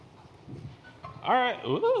All right.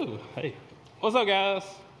 Ooh. Hey. What's up, guys?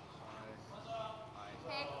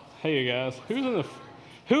 Hey, you guys.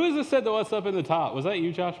 Who is it said the what's up in the top? Was that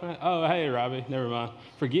you, Josh, man? Oh, hey, Robbie. Never mind.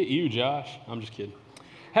 Forget you, Josh. I'm just kidding.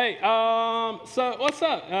 Hey, so what's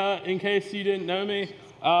up? In case you didn't know me,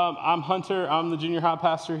 I'm Hunter. I'm the junior high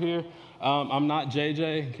pastor here. I'm not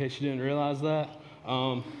JJ, in case you didn't realize that.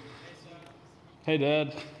 Hey,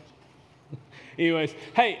 Dad. Anyways,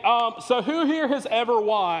 hey, so who here has ever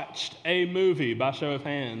watched a movie by show of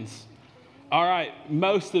hands? All right,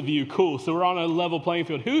 most of you, cool. So we're on a level playing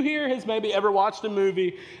field. Who here has maybe ever watched a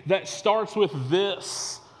movie that starts with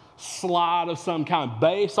this slide of some kind,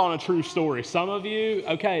 based on a true story? Some of you,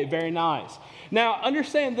 okay, very nice. Now,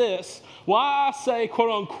 understand this. Why I say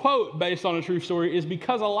quote unquote based on a true story is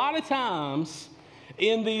because a lot of times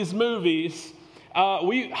in these movies,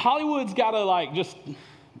 Hollywood's got to just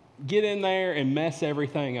get in there and mess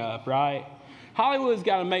everything up, right? Hollywood's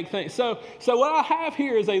got to make things. So what I have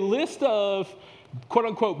here is a list of quote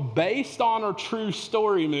unquote based on or true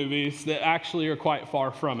story movies that actually are quite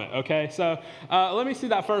far from it, okay? So let me see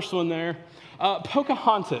that first one there.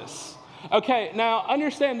 Pocahontas. Okay, now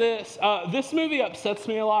understand this. This movie upsets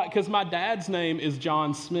me a lot because my dad's name is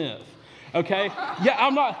John Smith, okay? Yeah,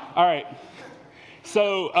 I'm not, all right.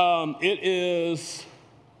 So it is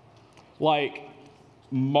like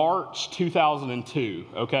March 2002,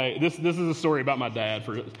 okay? This is a story about my dad.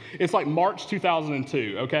 It's like March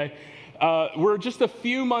 2002, okay? We're just a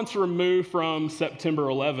few months removed from September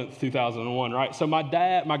 11th, 2001, right? So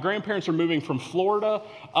my grandparents are moving from Florida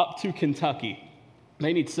up to Kentucky.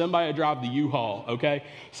 They need somebody to drive the U-Haul, okay?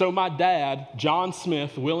 So my dad, John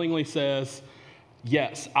Smith, willingly says,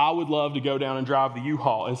 yes, I would love to go down and drive the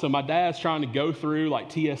U-Haul. And so my dad's trying to go through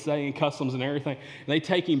like TSA and customs and everything. And they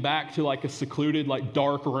take him back to like a secluded, like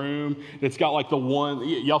dark room that's got like the one,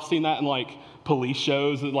 y'all seen that in like police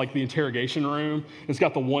shows, like the interrogation room? It's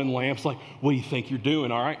got the one lamp. It's like, what do you think you're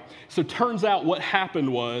doing, all right? So turns out what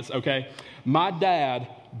happened was, okay, my dad,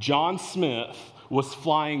 John Smith, was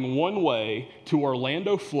flying one way to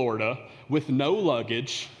Orlando, Florida with no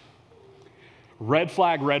luggage. Red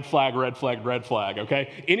flag, red flag, red flag, red flag,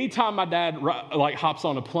 okay? Anytime my dad hops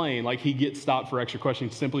on a plane, he gets stopped for extra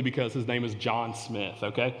questioning simply because his name is John Smith,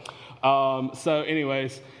 okay? So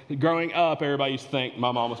anyways, growing up, everybody used to think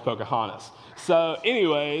my mom was Pocahontas. So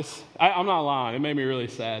anyways, I'm not lying. It made me really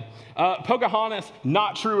sad. Pocahontas,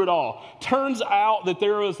 not true at all. Turns out that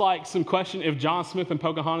there was some question if John Smith and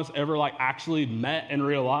Pocahontas ever actually met in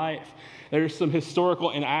real life. There's some historical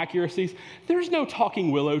inaccuracies. There's no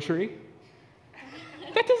talking willow tree.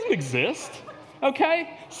 That doesn't exist,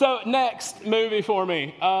 okay? So next movie for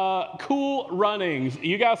me, Cool Runnings.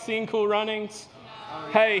 You guys seen Cool Runnings?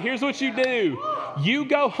 Hey, here's what you do. You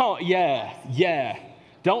go home. Yeah.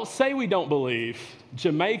 Don't say we don't believe.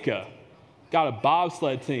 Jamaica got a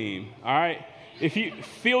bobsled team, all right? If you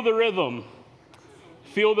feel the rhythm,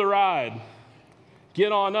 feel the ride,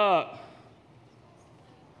 get on up.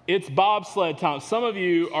 It's bobsled time. Some of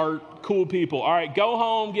you are cool people. All right, go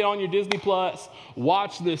home, get on your Disney Plus,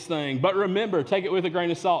 watch this thing. But remember, take it with a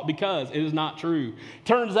grain of salt because it is not true.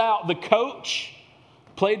 Turns out the coach,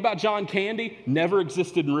 played by John Candy, never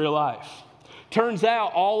existed in real life. Turns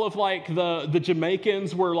out all of the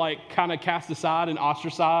Jamaicans were kind of cast aside and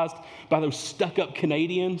ostracized by those stuck-up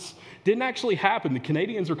Canadians. Didn't actually happen. The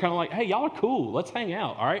Canadians were kind of hey, y'all are cool. Let's hang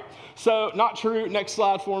out, all right? So not true. Next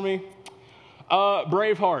slide for me.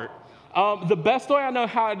 Braveheart. The best way I know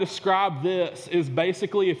how to describe this is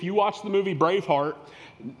basically if you watch the movie Braveheart,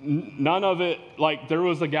 none of it, there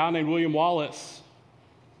was a guy named William Wallace.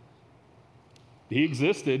 He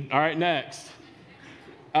existed. All right, next.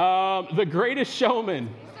 The Greatest Showman.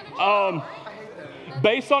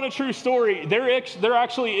 Based on a true story, there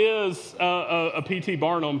actually is a P.T.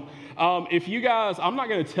 Barnum. If you guys, I'm not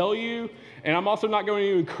going to tell you, and I'm also not going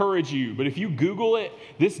to encourage you, but if you Google it,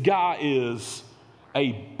 this guy is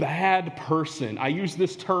a bad person. I use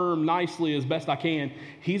this term nicely as best I can.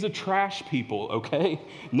 He's a trash people, okay?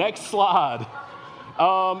 Next slide.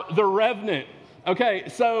 The Revenant. Okay,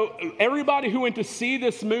 so everybody who went to see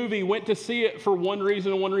this movie went to see it for one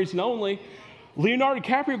reason and one reason only. Leonardo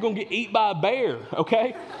DiCaprio going to get eaten by a bear,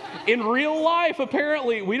 okay? In real life,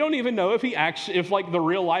 apparently, we don't even know if the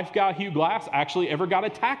real life guy Hugh Glass actually ever got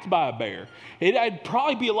attacked by a bear. It'd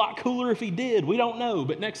probably be a lot cooler if he did. We don't know.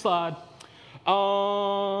 But next slide.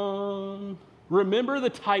 Remember the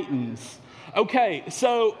Titans. Okay,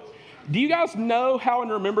 so do you guys know how in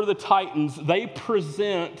Remember the Titans they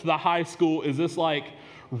present the high school as this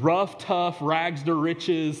rough, tough, rags to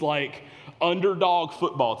riches underdog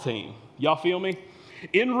football team? Y'all feel me?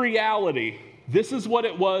 In reality, This is what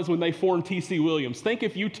it was when they formed T.C. Williams. Think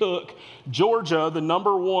if you took Georgia, the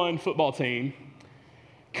number 1 football team,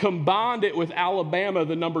 combined it with Alabama,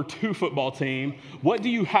 the number 2 football team, what do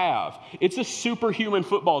you have? It's a superhuman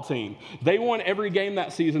football team. They won every game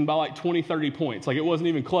that season by like 20, 30 points. Like it wasn't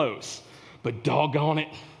even close. But doggone it,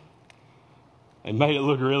 they made it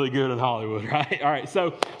look really good in Hollywood, right? All right,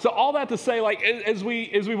 so all that to say, like as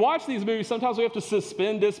we watch these movies, sometimes we have to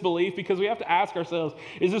suspend disbelief because we have to ask ourselves,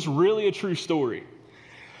 is this really a true story?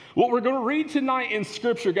 What we're going to read tonight in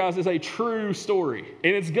Scripture, guys, is a true story.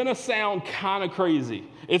 And it's going to sound kind of crazy.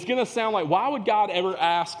 It's going to sound like, why would God ever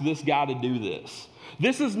ask this guy to do this?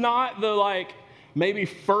 This is not the, maybe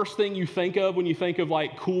first thing you think of when you think of,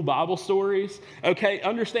 cool Bible stories. Okay,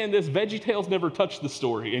 understand this. VeggieTales never touched the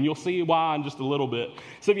story, and you'll see why in just a little bit.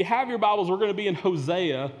 So if you have your Bibles, we're going to be in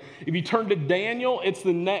Hosea. If you turn to Daniel, it's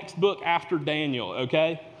the next book after Daniel,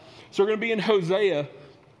 okay? So we're going to be in Hosea.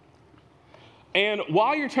 And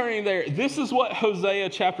while you're turning there, this is what Hosea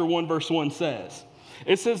chapter 1, verse 1 says.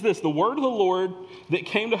 It says this, the word of the Lord that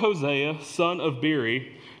came to Hosea, son of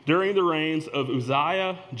Beeri, during the reigns of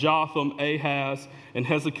Uzziah, Jotham, Ahaz, and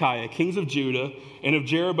Hezekiah, kings of Judah, and of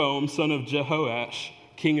Jeroboam, son of Jehoash,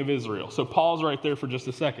 king of Israel. So pause right there for just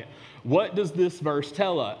a second. What does this verse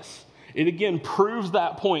tell us? It again proves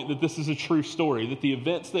that point that this is a true story, that the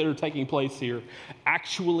events that are taking place here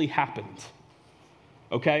actually happened.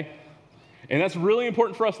 Okay? And that's really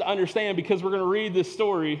important for us to understand because we're going to read this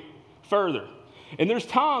story further. And there's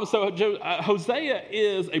times, Hosea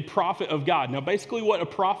is a prophet of God. Now, basically what a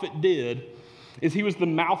prophet did is he was the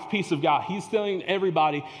mouthpiece of God. He's telling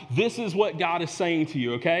everybody, this is what God is saying to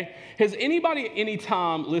you, okay? Has anybody at any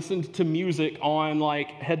time listened to music on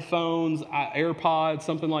headphones, AirPods,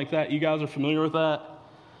 something like that? You guys are familiar with that?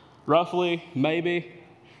 Roughly, maybe?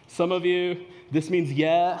 Some of you, this means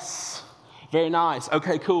yes. Very nice.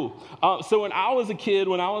 Okay, cool. So when I was a kid,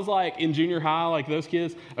 when I was in junior high, like those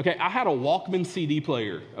kids, okay, I had a Walkman CD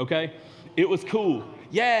player, okay? It was cool.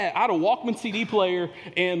 Yeah, I had a Walkman CD player,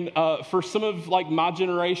 and for some of my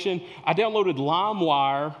generation, I downloaded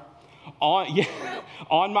LimeWire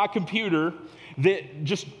on my computer that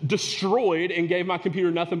just destroyed and gave my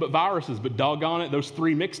computer nothing but viruses. But doggone it, those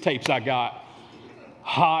 3 mixtapes I got,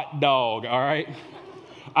 hot dog, all right?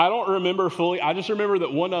 I don't remember fully. I just remember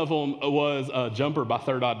that one of them was Jumper by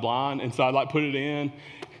Third Eye Blind. And so I'd put it in.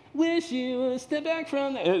 Wish you would step back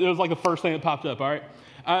from that. It was the first thing that popped up, all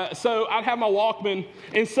right? So I'd have my Walkman.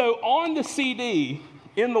 And so on the CD,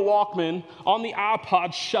 in the Walkman, on the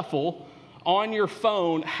iPod Shuffle, on your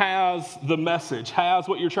phone has the message, has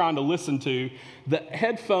what you're trying to listen to. The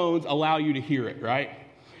headphones allow you to hear it, right?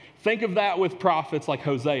 Think of that with prophets like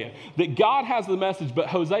Hosea, that God has the message, but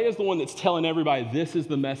Hosea is the one that's telling everybody, this is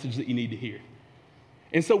the message that you need to hear.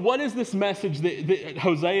 And so what is this message that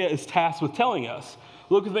Hosea is tasked with telling us?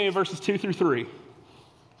 Look with me in verses 2 through 3.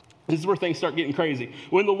 This is where things start getting crazy.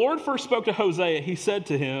 When the Lord first spoke to Hosea, he said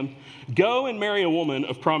to him, go and marry a woman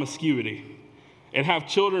of promiscuity and have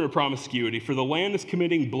children of promiscuity, for the land is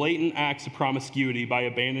committing blatant acts of promiscuity by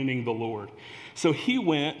abandoning the Lord. So he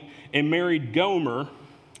went and married Gomer,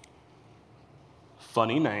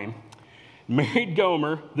 funny name, married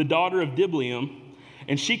Gomer, the daughter of Diblaim,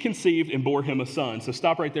 and she conceived and bore him a son. So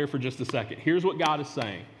stop right there for just a second. Here's what God is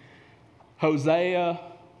saying. Hosea,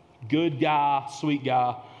 good guy, sweet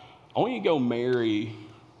guy, I want you to go marry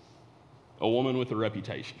a woman with a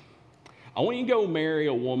reputation. I want you to go marry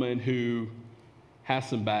a woman who has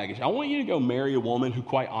some baggage. I want you to go marry a woman who,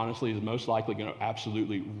 quite honestly, is most likely going to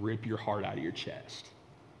absolutely rip your heart out of your chest.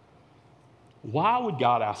 Why would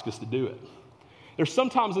God ask us to do it? There's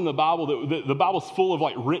sometimes in the Bible that the Bible's full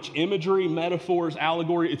of rich imagery, metaphors,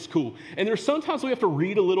 allegory. It's cool. And there's sometimes we have to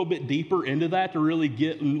read a little bit deeper into that to really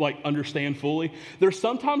get and understand fully. There's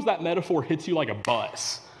sometimes that metaphor hits you like a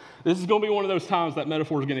bus. This is going to be one of those times that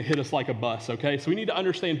metaphor is going to hit us like a bus, okay? So we need to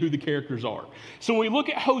understand who the characters are. So when we look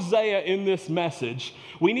at Hosea in this message,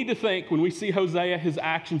 we need to think, when we see Hosea, his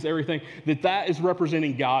actions, everything, that is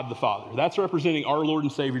representing God the Father. That's representing our Lord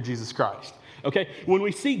and Savior, Jesus Christ, okay? When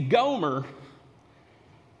we see Gomer,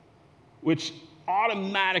 which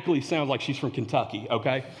automatically sounds like she's from Kentucky,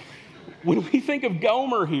 okay? When we think of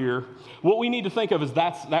Gomer here, what we need to think of is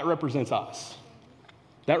that represents us.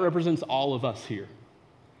 That represents all of us here.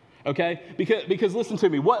 Okay? Because listen to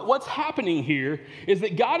me, what's happening here is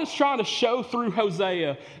that God is trying to show through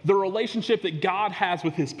Hosea the relationship that God has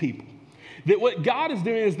with his people. That what God is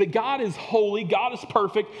doing is that God is holy, God is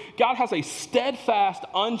perfect, God has a steadfast,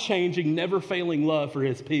 unchanging, never failing love for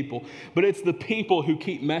his people. But it's the people who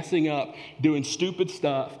keep messing up, doing stupid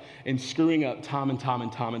stuff, and screwing up time and time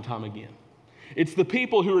and time and time again. It's the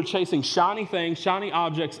people who are chasing shiny things, shiny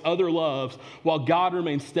objects, other loves, while God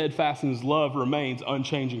remains steadfast and his love remains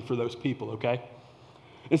unchanging for those people, okay?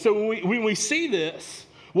 And so when we see this,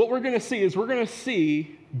 what we're going to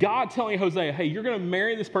see God telling Hosea, hey, you're going to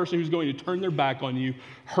marry this person who's going to turn their back on you,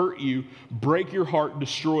 hurt you, break your heart,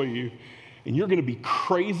 destroy you, and you're going to be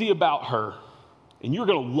crazy about her, and you're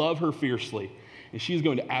going to love her fiercely, and she's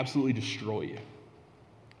going to absolutely destroy you.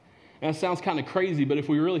 And that sounds kind of crazy, but if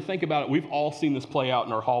we really think about it, we've all seen this play out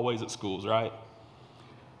in our hallways at schools, right?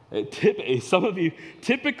 Some of you,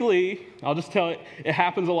 typically, I'll just tell it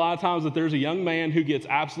happens a lot of times that there's a young man who gets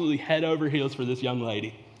absolutely head over heels for this young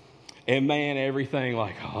lady. And man, everything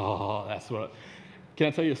like, oh, that's what. Can I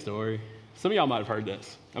tell you a story? Some of y'all might have heard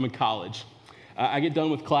this. I'm in college. I get done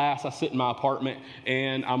with class. I sit in my apartment,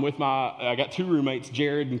 and I got two roommates,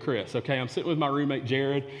 Jared and Chris, okay? I'm sitting with my roommate,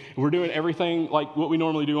 Jared. And we're doing everything like what we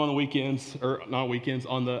normally do on the weekends, or not weekends,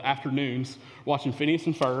 on the afternoons, watching Phineas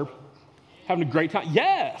and Ferb. Having a great time.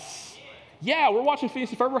 Yes. Yeah, we're watching Phineas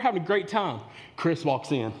and Ferb. We're having a great time. Chris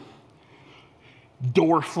walks in.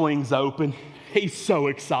 Door flings open. He's so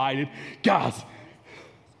excited. Guys,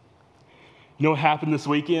 you know what happened this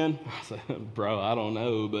weekend? I said, bro, I don't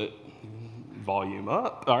know, but volume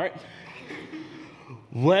up. All right.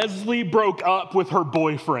 Leslie broke up with her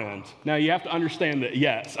boyfriend. Now, you have to understand that.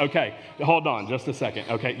 Yes. Okay. Hold on just a second.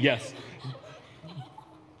 Okay. Yes.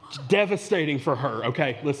 Devastating for her.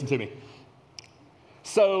 Okay. Listen to me.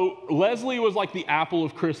 So Leslie was like the apple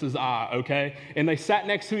of Chris's eye, okay? And they sat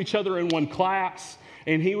next to each other in one class,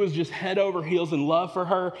 and he was just head over heels in love for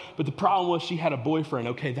her. But the problem was she had a boyfriend.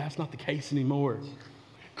 Okay, that's not the case anymore.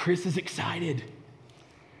 Chris is excited.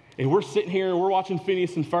 And we're sitting here, and we're watching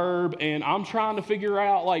Phineas and Ferb, and I'm trying to figure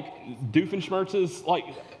out, like, Doofenshmirtz's, like,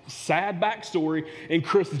 sad backstory. And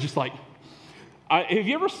Chris is just like, have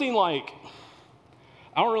you ever seen, like,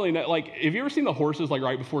 I don't really know, like, have you ever seen the horses, like,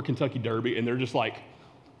 right before Kentucky Derby, and they're just, like,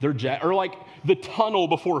 or, like, the tunnel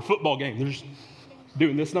before a football game. They're just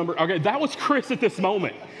doing this number. Okay, that was Chris at this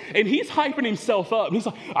moment. And he's hyping himself up. And he's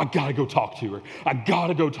like, I got to go talk to her. I got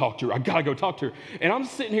to go talk to her. I got to go talk to her. And I'm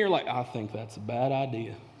sitting here like, I think that's a bad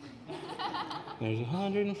idea. There's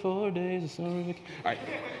 104 days of summer vacation. All right.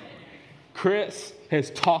 Chris has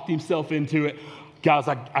talked himself into it. Guys,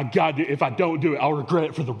 I got to do it. If I don't do it, I'll regret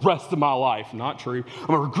it for the rest of my life. Not true. I'm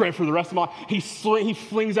going to regret it for the rest of my life. He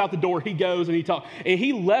flings out the door. He goes and he talks. And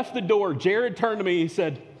he left the door. Jared turned to me and he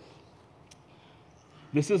said,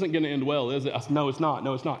 this isn't going to end well, is it? I said, no, it's not.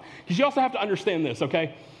 No, it's not. Because you also have to understand this,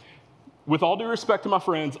 okay? With all due respect to my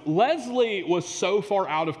friends, Leslie was so far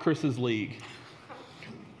out of Chris's league.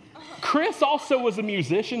 Chris also was a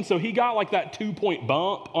musician, so he got like that 2-point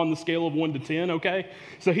bump on the scale of 1 to 10, okay?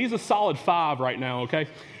 So he's a solid 5 right now, okay?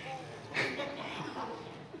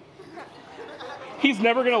 He's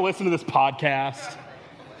never going to listen to this podcast.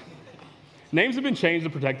 Names have been changed to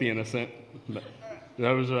protect the innocent. But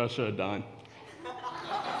that was what I should have done.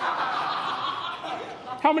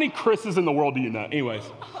 How many Chris's in the world do you know? Anyways.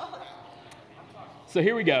 So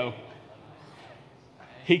here we go.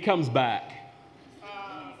 He comes back.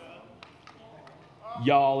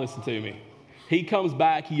 Y'all listen to me. He comes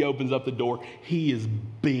back, he opens up the door. He is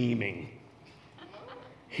beaming.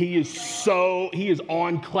 He is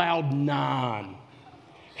on cloud 9.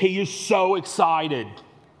 He is so excited.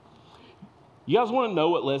 You guys want to know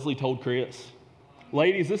what Leslie told Chris?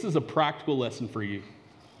 Ladies, this is a practical lesson for you.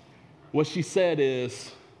 What she said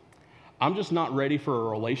is, I'm just not ready for a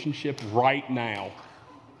relationship right now.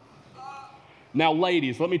 Now,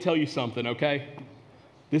 ladies, let me tell you something, okay?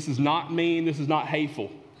 This is not mean. This is not hateful.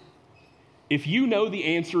 If you know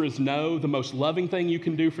the answer is no, the most loving thing you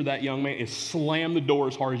can do for that young man is slam the door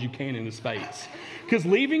as hard as you can in his face. Because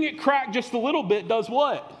leaving it cracked just a little bit does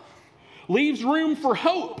what? Leaves room for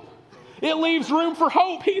hope. It leaves room for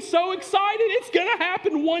hope. He's so excited. It's going to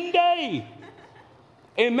happen one day.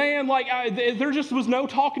 And man, there just was no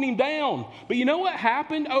talking him down. But you know what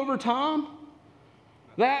happened over time?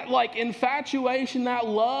 That infatuation, that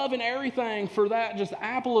love and everything for that just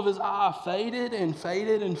apple of his eye faded and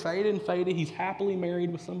faded and faded and faded. He's happily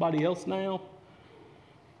married with somebody else now.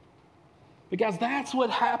 But guys, that's what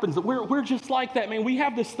happens. We're just like that, man. We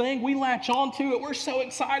have this thing. We latch onto it. We're so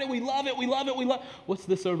excited. We love it. We love it. We love. What's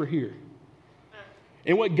this over here?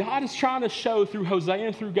 And what God is trying to show through Hosea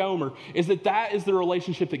and through Gomer is that is the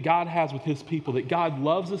relationship that God has with his people, that God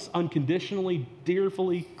loves us unconditionally,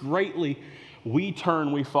 dearly, greatly. We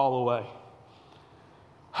turn, we fall away.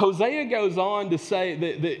 Hosea goes on to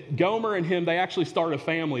say that Gomer and him, they actually start a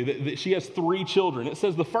family, that she has 3 children. It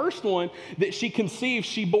says the first one that she conceived,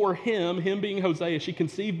 she bore him being Hosea, she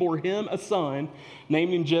conceived, bore him a son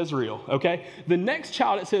named him Jezreel, okay? The next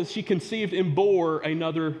child, it says she conceived and bore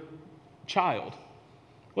another child.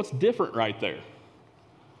 What's different right there?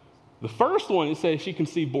 The first one, it says she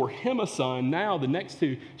conceived, bore him a son. Now the next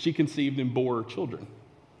 2, she conceived and bore children.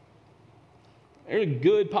 There's a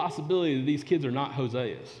good possibility that these kids are not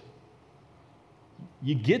Hosea's.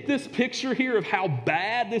 You get this picture here of how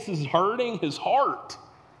bad this is hurting his heart.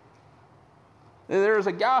 And there's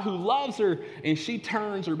a guy who loves her, and she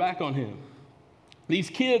turns her back on him. These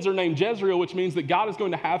kids are named Jezreel, which means that God is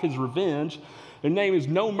going to have his revenge. Their name is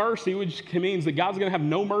No Mercy, which means that God's going to have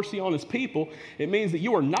no mercy on his people. It means that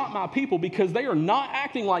you are not my people because they are not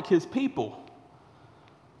acting like his people.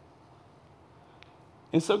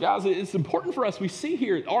 And so, guys, it's important for us. We see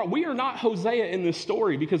here, we are not Hosea in this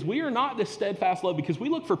story because we are not this steadfast love because we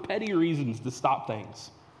look for petty reasons to stop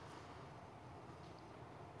things.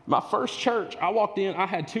 My first church, I walked in, I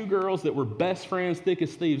had 2 girls that were best friends, thick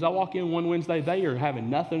as thieves. I walk in one Wednesday, they are having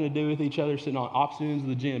nothing to do with each other, sitting on opposite ends of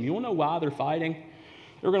the gym. You want to know why they're fighting?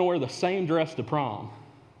 They're going to wear the same dress to prom.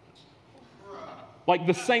 Like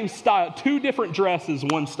the same style, 2 different dresses,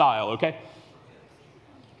 one style, okay?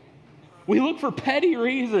 We look for petty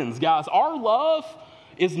reasons, guys. Our love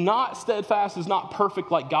is not steadfast, is not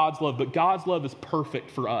perfect like God's love, but God's love is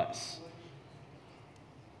perfect for us.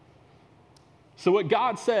 So what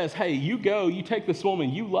God says, hey, you go, you take this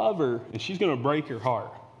woman, you love her, and she's going to break your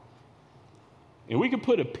heart. And we could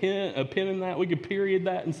put a pin in that. We could period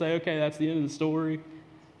that and say, okay, that's the end of the story.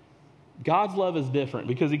 God's love is different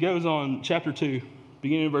because he goes on, chapter 2,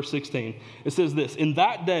 beginning of verse 16. It says this, in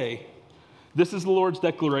that day, this is the Lord's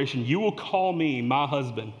declaration, you will call me my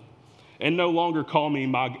husband and no longer call me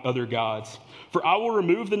my other gods. For I will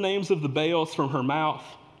remove the names of the Baals from her mouth.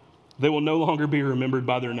 They will no longer be remembered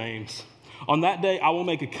by their names. On that day, I will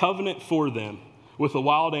make a covenant for them with the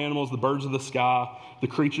wild animals, the birds of the sky, the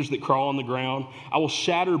creatures that crawl on the ground. I will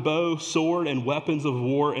shatter bow, sword, and weapons of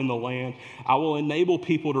war in the land. I will enable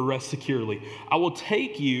people to rest securely. I will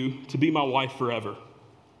take you to be my wife forever.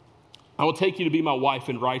 I will take you to be my wife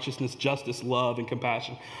in righteousness, justice, love, and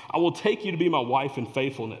compassion. I will take you to be my wife in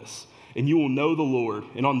faithfulness, and you will know the Lord.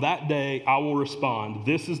 And on that day, I will respond.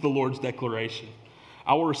 This is the Lord's declaration.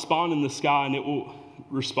 I will respond in the sky, and it will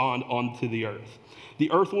respond onto the earth.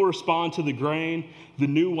 The earth will respond to the grain, the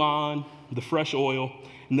new wine, the fresh oil,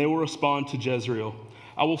 and they will respond to Jezreel.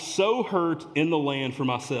 I will sow her in the land for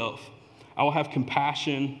myself. I will have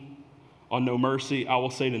compassion on no mercy. I will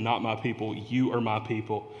say to not my people, you are my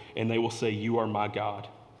people, and they will say, you are my God.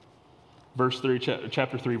 Verse 3,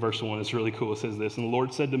 chapter 3, verse 1 is really cool. It says this, and the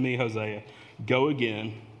Lord said to me, Hosea, go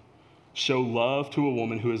again, show love to a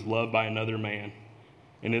woman who is loved by another man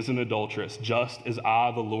and is an adulteress, just as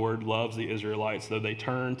I, the Lord, loves the Israelites, though they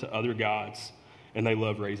turn to other gods and they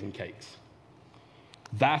love raising cakes.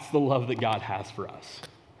 That's the love that God has for us.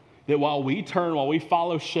 That while we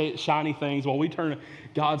follow shiny things, while we turn,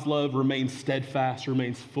 God's love remains steadfast,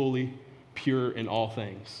 remains fully pure in all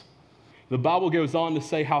things. The Bible goes on to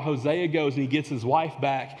say how Hosea goes and he gets his wife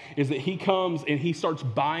back, is that he comes and he starts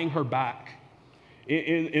buying her back.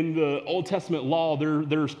 In the Old Testament law,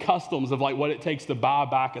 there's customs of like what it takes to buy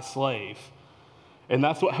back a slave. And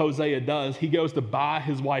that's what Hosea does. He goes to buy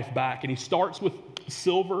his wife back, and he starts with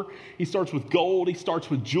silver, he starts with gold, he starts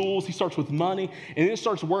with jewels, he starts with money, and then it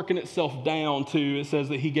starts working itself down to, it says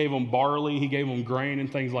that he gave them barley, he gave them grain and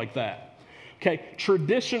things like that. Okay,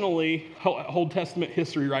 traditionally, Old Testament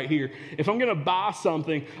history right here, if I'm going to buy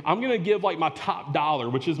something, I'm going to give like my top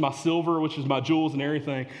dollar, which is my silver, which is my jewels and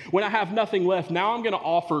everything. When I have nothing left, now I'm going to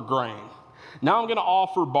offer grain. Now I'm going to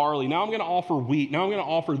offer barley. Now I'm going to offer wheat. Now I'm going to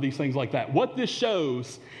offer these things like that. What this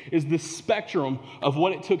shows is the spectrum of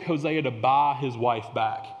what it took Hosea to buy his wife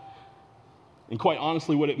back. And quite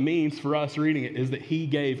honestly, what it means for us reading it is that he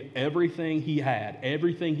gave everything he had,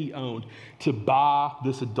 everything he owned, to buy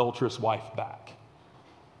this adulterous wife back.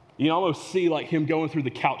 You can almost see like him going through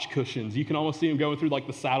the couch cushions. You can almost see him going through like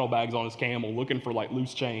the saddlebags on his camel, looking for like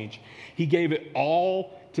loose change. He gave it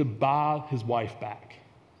all to buy his wife back.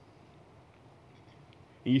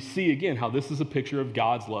 And you see again how this is a picture of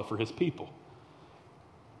God's love for his people.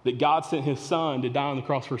 That God sent his son to die on the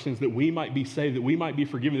cross for sins, that we might be saved, that we might be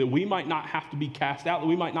forgiven, that we might not have to be cast out, that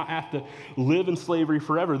we might not have to live in slavery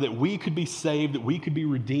forever, that we could be saved, that we could be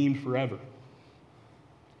redeemed forever.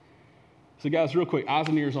 So guys, real quick, eyes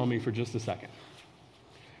and ears on me for just a second.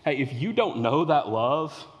 Hey, if you don't know that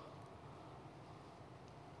love,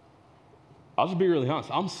 I'll just be really honest,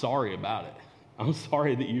 I'm sorry about it. I'm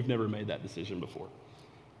sorry that you've never made that decision before.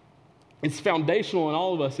 It's foundational in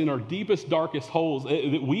all of us, in our deepest, darkest holes,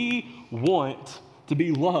 that we want to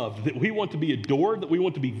be loved, that we want to be adored, that we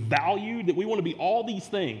want to be valued, that we want to be all these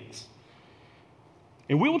things.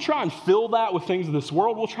 And we will try and fill that with things of this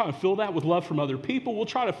world. We'll try and fill that with love from other people. We'll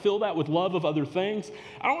try to fill that with love of other things.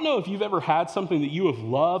 I don't know if you've ever had something that you have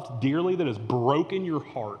loved dearly that has broken your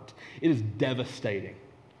heart. It is devastating.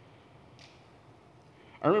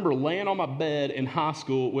 I remember laying on my bed in high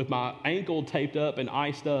school with my ankle taped up and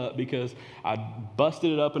iced up because I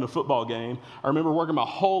busted it up in a football game. I remember working my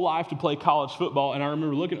whole life to play college football, and I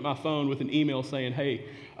remember looking at my phone with an email saying, hey,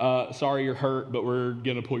 sorry you're hurt, but we're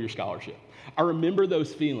going to pull your scholarship. I remember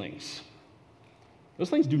those feelings.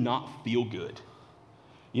 Those things do not feel good.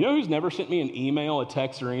 You know who's never sent me an email, a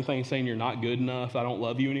text, or anything saying you're not good enough, I don't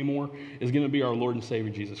love you anymore, is going to be our Lord and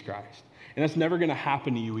Savior Jesus Christ. And that's never going to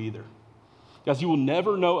happen to you either. Guys, you will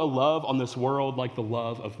never know a love on this world like the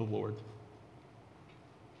love of the Lord.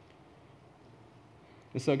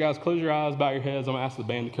 And so, guys, close your eyes, bow your heads. I'm going to ask the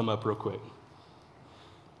band to come up real quick.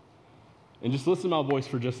 And just listen to my voice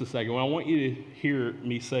for just a second. What I want you to hear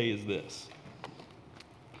me say is this: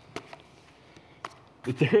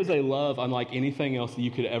 that there is a love unlike anything else that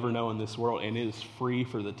you could ever know in this world, and it is free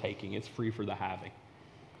for the taking. It's free for the having.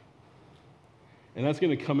 And that's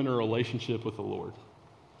going to come in a relationship with the Lord.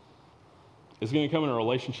 It's going to come in a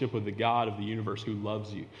relationship with the God of the universe who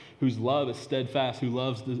loves you, whose love is steadfast,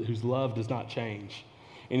 whose love does not change.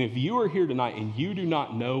 And if you are here tonight and you do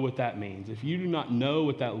not know what that means, if you do not know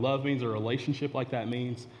what that love means or a relationship like that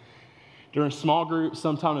means, during small group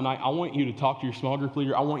sometime tonight, I want you to talk to your small group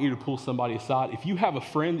leader. I want you to pull somebody aside. If you have a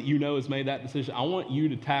friend that you know has made that decision, I want you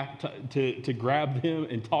to grab them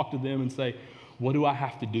and talk to them and say, what do I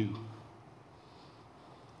have to do?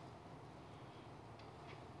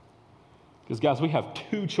 Because, guys, we have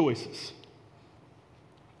two choices.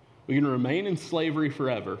 We can remain in slavery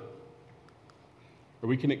forever, or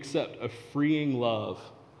we can accept a freeing love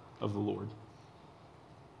of the Lord.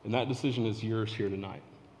 And that decision is yours here tonight.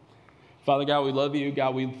 Father God, we love you.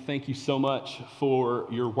 God, we thank you so much for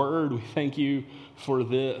your word. We thank you for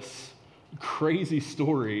this crazy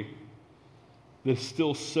story that's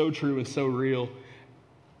still so true and so real.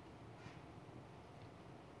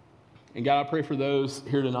 And God, I pray for those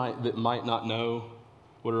here tonight that might not know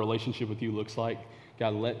what a relationship with you looks like.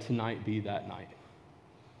 God, let tonight be that night.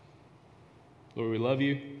 Lord, we love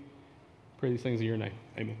you. Pray these things in your name.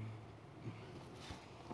 Amen.